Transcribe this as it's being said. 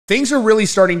Things are really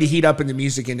starting to heat up in the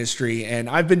music industry, and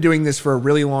I've been doing this for a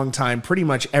really long time, pretty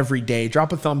much every day.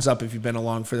 Drop a thumbs up if you've been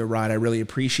along for the ride. I really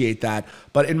appreciate that.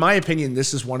 But in my opinion,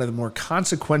 this is one of the more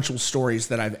consequential stories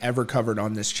that I've ever covered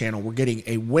on this channel. We're getting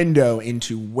a window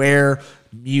into where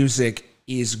music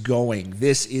is going.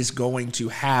 This is going to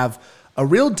have a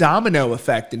real domino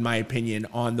effect, in my opinion,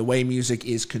 on the way music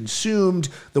is consumed,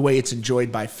 the way it's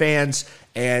enjoyed by fans.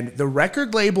 And the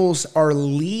record labels are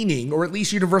leaning, or at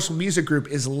least Universal Music Group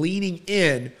is leaning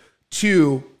in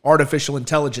to artificial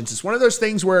intelligence. It's one of those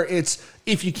things where it's,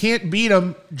 if you can't beat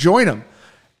them, join them.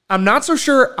 I'm not so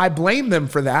sure I blame them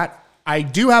for that. I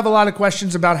do have a lot of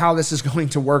questions about how this is going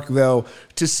to work, though,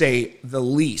 to say the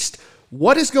least.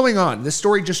 What is going on? This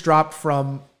story just dropped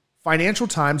from Financial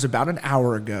Times about an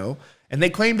hour ago, and they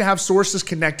claim to have sources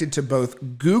connected to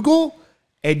both Google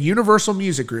and Universal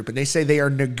Music Group, and they say they are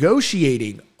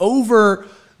negotiating over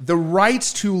the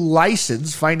rights to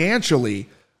license financially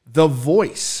the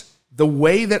voice, the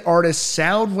way that artists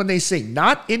sound when they sing,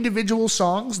 not individual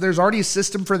songs. There's already a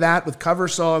system for that with cover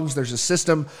songs. There's a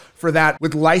system for that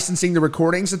with licensing the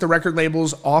recordings that the record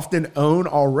labels often own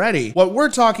already. What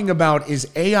we're talking about is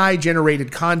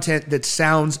AI-generated content that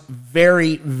sounds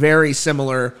very, very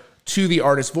similar to the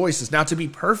artist's voices. Now, to be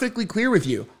perfectly clear with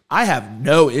you, I have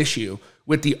no issue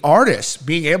with the artists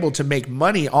being able to make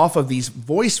money off of these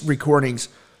voice recordings,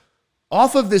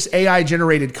 off of this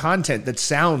AI-generated content that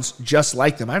sounds just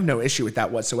like them. I have no issue with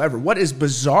that whatsoever. What is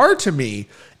bizarre to me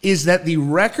is that the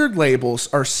record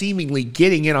labels are seemingly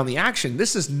getting in on the action.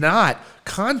 This is not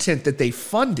content that they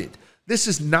funded. This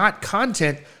is not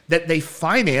content that they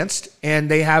financed, and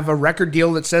they have a record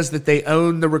deal that says that they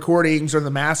own the recordings or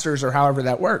the masters or however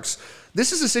that works.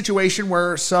 This is a situation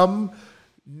where some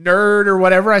nerd or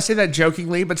whatever, I say that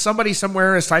jokingly, but somebody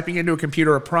somewhere is typing into a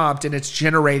computer a prompt and it's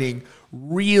generating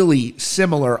really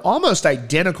similar, almost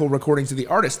identical recordings of the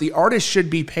artist. The artist should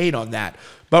be paid on that.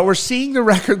 But we're seeing the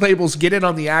record labels get in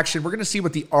on the action. We're going to see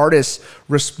what the artist's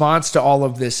response to all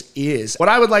of this is. What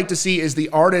I would like to see is the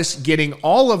artist getting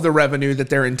all of the revenue that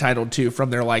they're entitled to from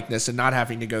their likeness and not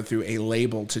having to go through a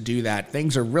label to do that.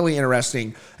 Things are really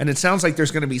interesting, and it sounds like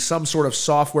there's going to be some sort of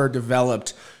software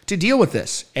developed to deal with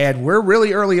this. And we're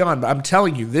really early on, but I'm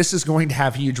telling you, this is going to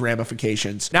have huge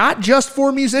ramifications, not just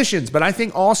for musicians, but I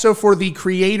think also for the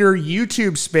creator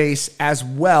YouTube space as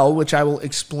well, which I will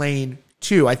explain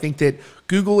too. I think that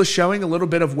Google is showing a little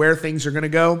bit of where things are going to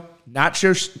go.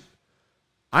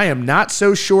 I am not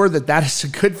so sure that that is a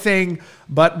good thing,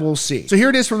 but we'll see. So here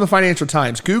it is from the Financial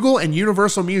Times. Google and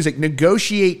Universal Music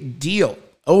negotiate deal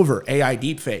over AI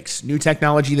deepfakes. New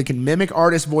technology that can mimic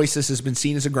artist voices has been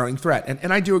seen as a growing threat.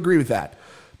 And I do agree with that.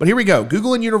 But here we go.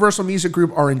 Google and Universal Music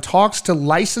Group are in talks to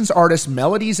license artists'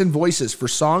 melodies and voices for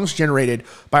songs generated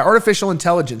by artificial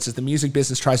intelligence as the music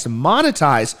business tries to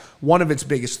monetize one of its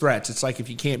biggest threats. It's like,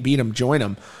 if you can't beat them, join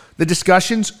them. The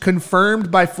discussions, confirmed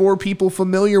by 4 people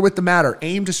familiar with the matter,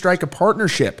 aim to strike a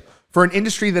partnership for an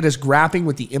industry that is grappling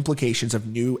with the implications of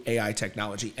new AI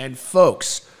technology. And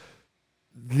folks,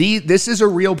 this is a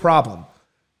real problem.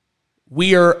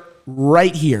 We are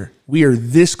right here. We are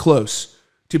this close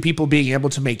to people being able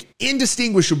to make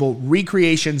indistinguishable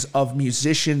recreations of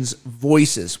musicians'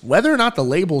 voices. Whether or not the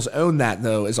labels own that,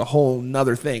 though, is a whole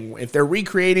nother thing. If they're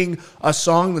recreating a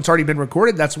song that's already been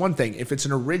recorded, that's one thing. If it's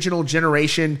an original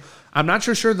generation, I'm not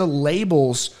so sure the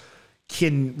labels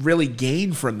can really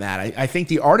gain from that. I think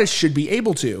the artist should be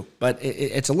able to, but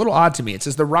it's a little odd to me. It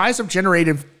says the rise of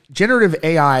generative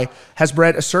AI has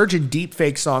bred a surge in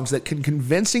deepfake songs that can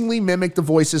convincingly mimic the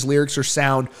voices, lyrics, or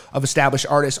sound of established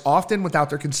artists, often without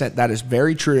their consent. That is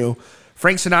very true.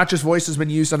 Frank Sinatra's voice has been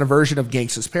used on a version of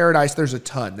Gangsta's Paradise. There's a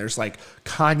ton. There's like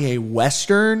Kanye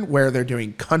Western, where they're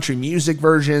doing country music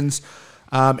versions.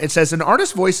 It says an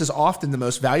artist's voice is often the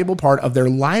most valuable part of their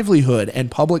livelihood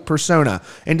and public persona,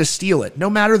 and to steal it, no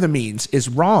matter the means, is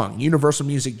wrong, Universal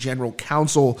Music General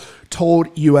Counsel told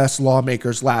U.S.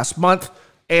 lawmakers last month.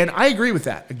 And I agree with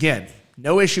that. Again,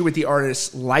 no issue with the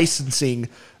artists licensing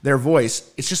their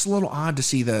voice. It's just a little odd to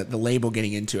see the label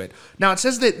getting into it. Now, it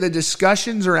says that the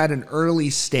discussions are at an early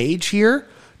stage here.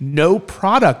 No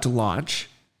product launch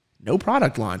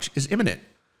is imminent.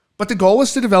 But the goal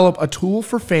is to develop a tool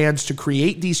for fans to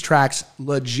create these tracks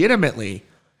legitimately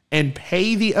and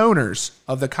pay the owners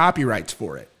of the copyrights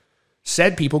for it,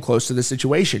 said people close to the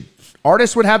situation.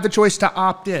 Artists would have the choice to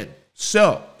opt in.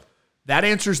 So that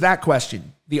answers that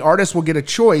question. The artist will get a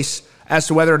choice as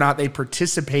to whether or not they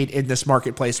participate in this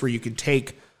marketplace where you can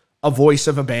take a voice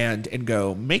of a band and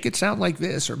go, make it sound like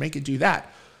this or make it do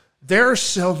that. There are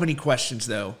so many questions,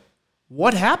 though,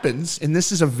 what happens, and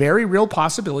this is a very real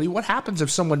possibility, what happens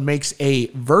if someone makes a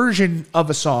version of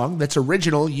a song that's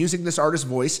original using this artist's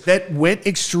voice that went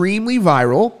extremely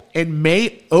viral and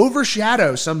may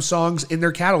overshadow some songs in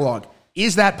their catalog?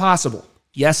 Is that possible?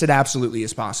 Yes, it absolutely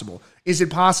is possible. Is it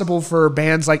possible for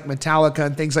bands like Metallica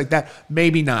and things like that?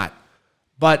 Maybe not.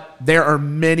 But there are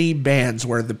many bands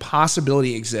where the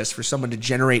possibility exists for someone to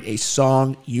generate a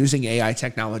song using AI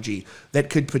technology that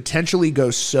could potentially go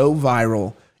so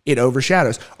viral it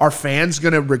overshadows. Are fans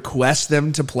going to request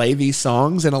them to play these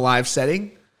songs in a live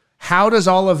setting? How does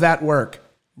all of that work?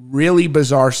 Really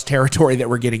bizarre territory that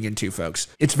we're getting into, folks.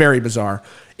 It's very bizarre.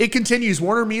 It continues.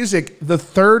 Warner Music, the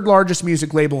third largest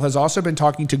music label, has also been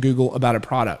talking to Google about a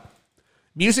product.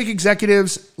 Music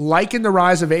executives liken the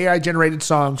rise of AI-generated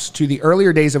songs to the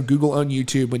earlier days of Google-owned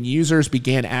YouTube when users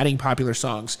began adding popular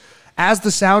songs. As the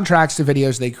soundtracks to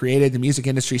videos they created, the music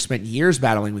industry spent years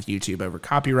battling with YouTube over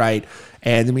copyright,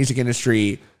 and the music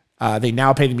industry, they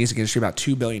now pay the music industry about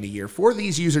 $2 billion a year for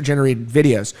these user-generated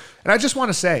videos. And I just want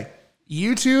to say,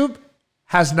 YouTube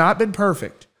has not been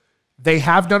perfect. They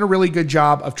have done a really good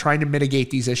job of trying to mitigate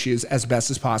these issues as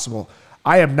best as possible.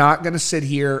 I am not going to sit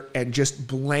here and just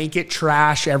blanket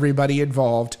trash everybody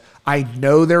involved. I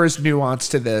know there is nuance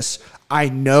to this. I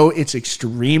know it's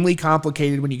extremely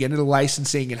complicated when you get into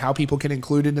licensing and how people can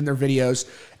include it in their videos.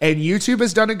 And YouTube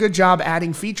has done a good job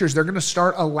adding features. They're going to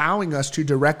start allowing us to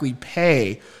directly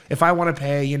pay. If I want to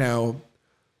pay, $40,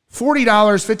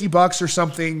 $50 or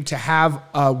something to have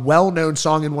a well-known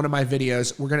song in one of my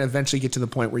videos, we're going to eventually get to the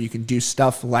point where you can do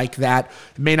stuff like that.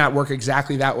 It may not work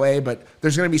exactly that way, but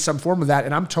there's going to be some form of that,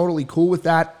 and I'm totally cool with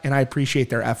that, and I appreciate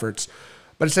their efforts.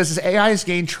 But it says, as AI has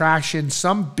gained traction,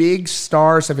 some big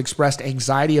stars have expressed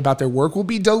anxiety about their work will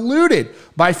be diluted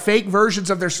by fake versions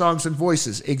of their songs and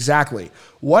voices. Exactly.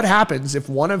 What happens if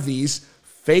one of these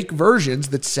fake versions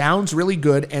that sounds really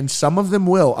good, and some of them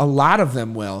will, a lot of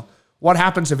them will, what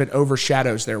happens if it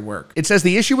overshadows their work? It says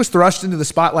the issue was thrust into the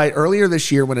spotlight earlier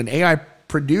this year when an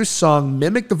AI-produced song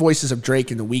mimicked the voices of Drake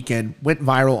and The Weeknd, went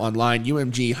viral online.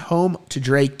 UMG, home to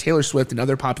Drake, Taylor Swift, and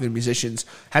other popular musicians,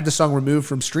 had the song removed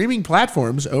from streaming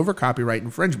platforms over copyright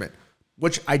infringement,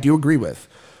 which I do agree with.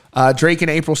 Drake in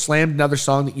April slammed another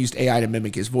song that used AI to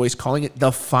mimic his voice, calling it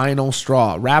the final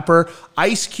straw. Rapper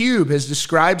Ice Cube has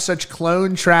described such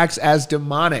clone tracks as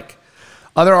demonic.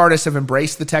 Other artists have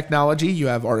embraced the technology. You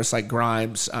have artists like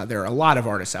Grimes. There are a lot of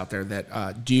artists out there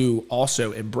that do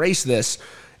also embrace this.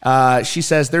 She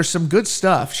says, there's some good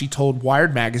stuff, she told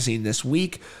Wired Magazine this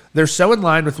week. They're so in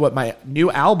line with what my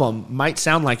new album might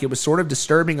sound like. It was sort of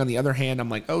disturbing. On the other hand, I'm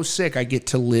like, oh, sick, I get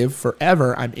to live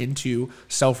forever. I'm into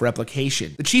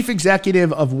self-replication. The chief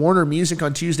executive of Warner Music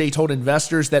on Tuesday told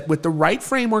investors that with the right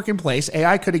framework in place,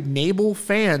 AI could enable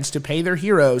fans to pay their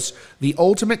heroes the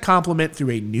ultimate compliment through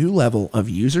a new level of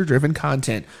user-driven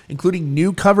content, including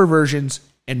new cover versions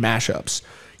and mashups.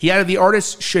 He added the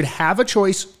artists should have a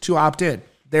choice to opt in.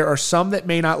 There are some that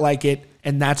may not like it,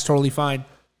 and that's totally fine.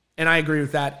 And I agree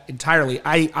with that entirely.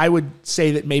 I would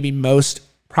say that maybe most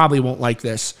probably won't like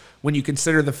this when you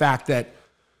consider the fact that,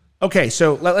 okay,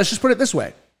 so let's just put it this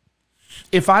way.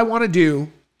 If I want to do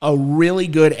a really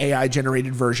good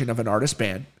AI-generated version of an artist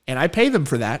band, and I pay them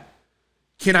for that,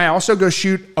 can I also go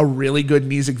shoot a really good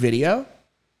music video?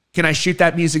 Can I shoot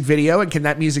that music video, and can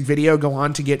that music video go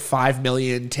on to get 5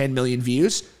 million, 10 million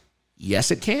views? Yes,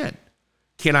 it can.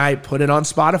 Can I put it on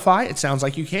Spotify? It sounds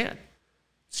like you can.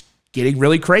 It's getting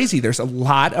really crazy. There's a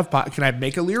lot of, can I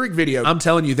make a lyric video? I'm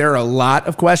telling you, there are a lot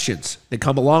of questions that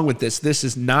come along with this. This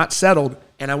is not settled.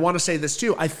 And I want to say this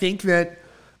too. I think that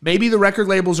maybe the record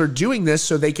labels are doing this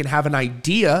so they can have an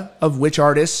idea of which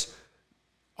artists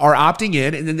are opting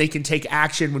in, and then they can take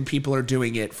action when people are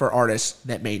doing it for artists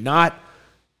that may not.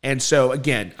 And so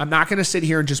again, I'm not going to sit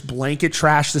here and just blanket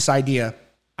trash this idea.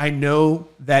 I know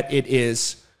that it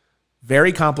is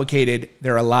very complicated.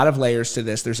 There are a lot of layers to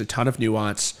this. There's a ton of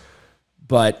nuance,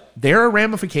 but there are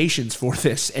ramifications for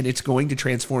this, and it's going to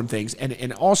transform things.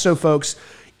 And also, folks,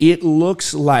 it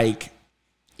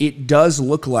does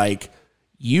look like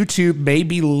YouTube may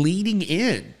be leading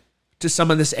in to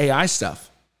some of this AI stuff.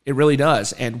 It really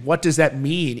does. And what does that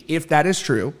mean if that is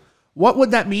true? What would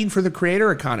that mean for the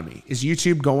creator economy? Is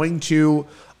YouTube going to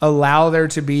allow there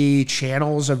to be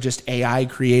channels of just AI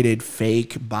created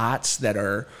fake bots that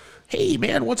are, hey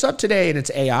man, what's up today? And it's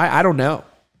AI. I don't know.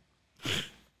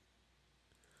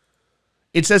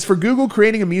 It says for Google,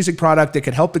 creating a music product that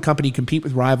could help the company compete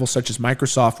with rivals such as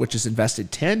Microsoft, which has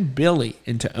invested $10 billion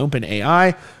into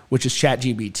OpenAI, which is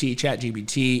ChatGPT.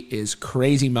 ChatGPT is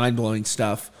crazy, mind-blowing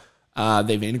stuff.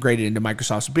 They've integrated into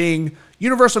Microsoft's Bing.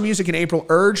 Universal Music in April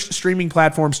urged streaming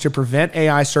platforms to prevent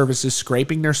AI services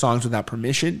scraping their songs without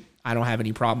permission. I don't have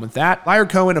any problem with that. Lyor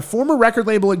Cohen, a former record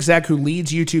label exec who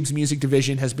leads YouTube's music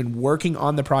division, has been working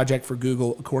on the project for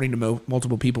Google, according to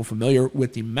multiple people familiar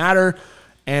with the matter.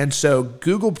 And so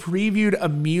Google previewed a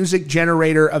music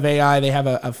generator of AI. They have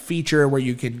a feature where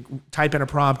you can type in a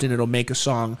prompt and it'll make a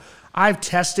song. I've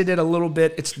tested it a little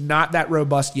bit. It's not that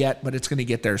robust yet, but it's going to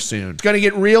get there soon. It's going to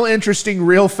get real interesting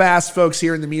real fast, folks,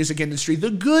 here in the music industry. The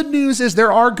good news is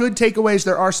there are good takeaways.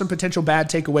 There are some potential bad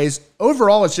takeaways.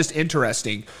 Overall, it's just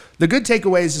interesting. The good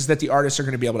takeaways is that the artists are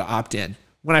going to be able to opt in.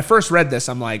 When I first read this,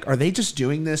 I'm like, are they just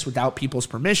doing this without people's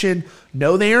permission?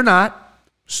 No, they are not.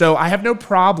 So I have no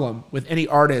problem with any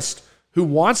artist who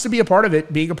wants to be a part of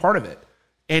it being a part of it,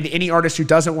 and any artist who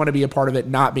doesn't want to be a part of it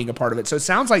not being a part of it. So it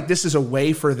sounds like this is a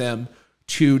way for them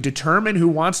to determine who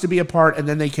wants to be a part, and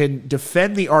then they can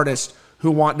defend the artists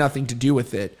who want nothing to do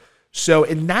with it. So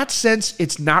in that sense,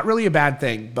 it's not really a bad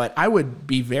thing, but I would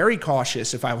be very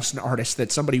cautious if I was an artist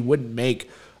that somebody wouldn't make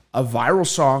a viral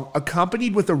song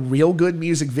accompanied with a real good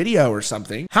music video or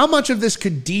something. How much of this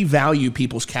could devalue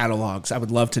people's catalogs? I would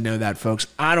love to know that, folks.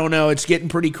 I don't know. It's getting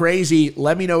pretty crazy.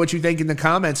 Let me know what you think in the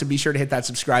comments, and be sure to hit that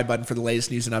subscribe button for the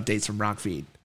latest news and updates from Rockfeed.